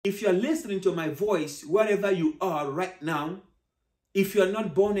If you are listening to my voice, wherever you are right now, if you are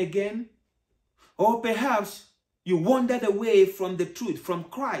not born again, or perhaps you wandered away from the truth, from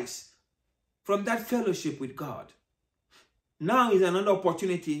Christ, from that fellowship with God, now is another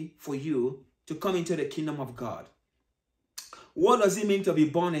opportunity for you to come into the kingdom of God. What does it mean to be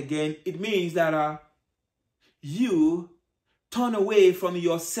born again? It means that you turn away from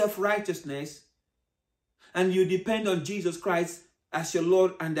your self-righteousness and you depend on Jesus Christ as your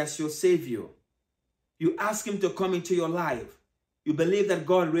Lord and as your Savior. You ask him to come into your life. You believe that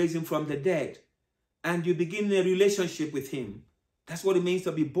God raised him from the dead, and you begin a relationship with him. That's what it means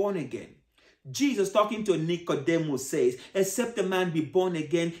to be born again. Jesus, talking to Nicodemus, says, except a man be born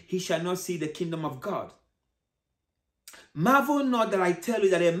again, he shall not see the kingdom of God. Marvel not that I tell you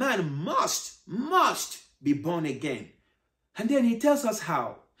that a man must be born again. And then he tells us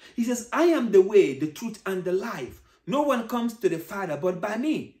how. He says, I am the way, the truth, and the life. No one comes to the Father but by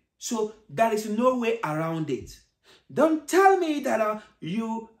me. So there is no way around it. Don't tell me that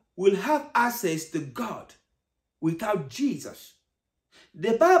you will have access to God without Jesus.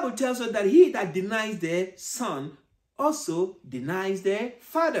 The Bible tells us that he that denies the Son also denies the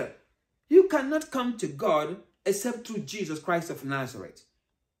Father. You cannot come to God except through Jesus Christ of Nazareth.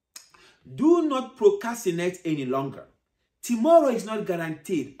 Do not procrastinate any longer. Tomorrow is not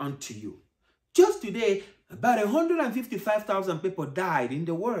guaranteed unto you. Just today, about 155,000 people died in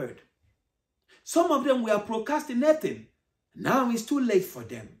the world. Some of them were procrastinating. Now it's too late for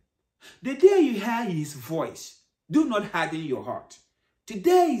them. The day you hear his voice, do not harden your heart.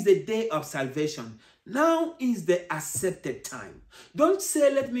 Today is the day of salvation. Now is the accepted time. Don't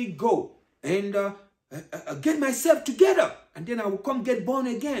say, let me go and get myself together and then I will come get born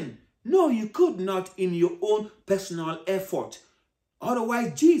again. No, you could not in your own personal effort.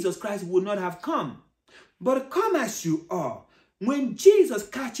 Otherwise, Jesus Christ would not have come. But come as you are. When Jesus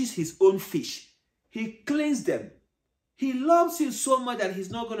catches his own fish, he cleans them. He loves you so much that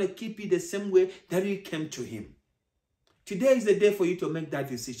he's not going to keep you the same way that you came to him. Today is the day for you to make that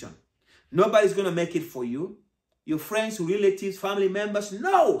decision. Nobody's going to make it for you. Your friends, relatives, family members.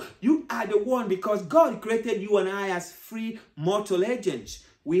 No, you are the one, because God created you and I as free mortal agents.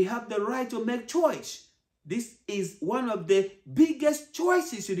 We have the right to make choice. This is one of the biggest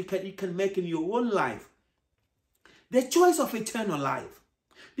choices you can make in your own life. The choice of eternal life.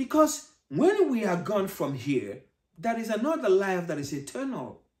 Because when we are gone from here, there is another life that is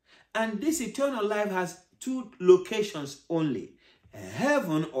eternal. And this eternal life has two locations only,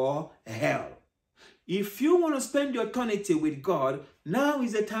 heaven or hell. If you want to spend your eternity with God, now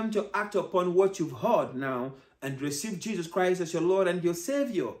is the time to act upon what you've heard now and receive Jesus Christ as your Lord and your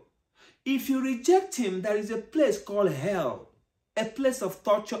Savior. If you reject him, there is a place called hell, a place of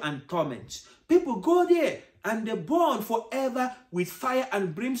torture and torment. People go there and they burn forever with fire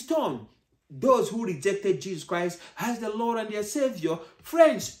and brimstone. Those who rejected Jesus Christ as the Lord and their Savior.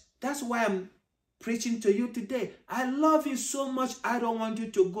 Friends, that's why I'm preaching to you today. I love you so much, I don't want you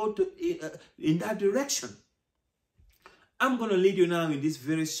to go in that direction. I'm going to lead you now in this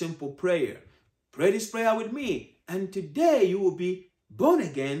very simple prayer. Pray this prayer with me, and today you will be born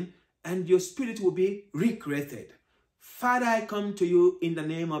again and your spirit will be recreated. Father, I come to you in the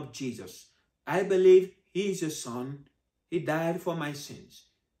name of Jesus. I believe he is your son. He died for my sins.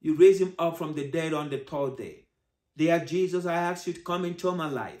 You raised him up from the dead on the third day. Dear Jesus, I ask you to come into my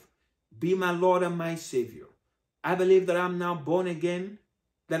life. Be my Lord and my Savior. I believe that I'm now born again,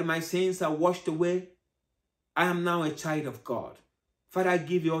 that my sins are washed away. I am now a child of God. Father, I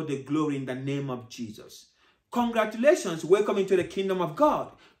give you all the glory in the name of Jesus. Congratulations, welcome into the kingdom of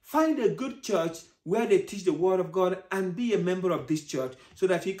God. Find a good church where they teach the word of God and be a member of this church so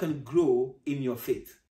that you can grow in your faith.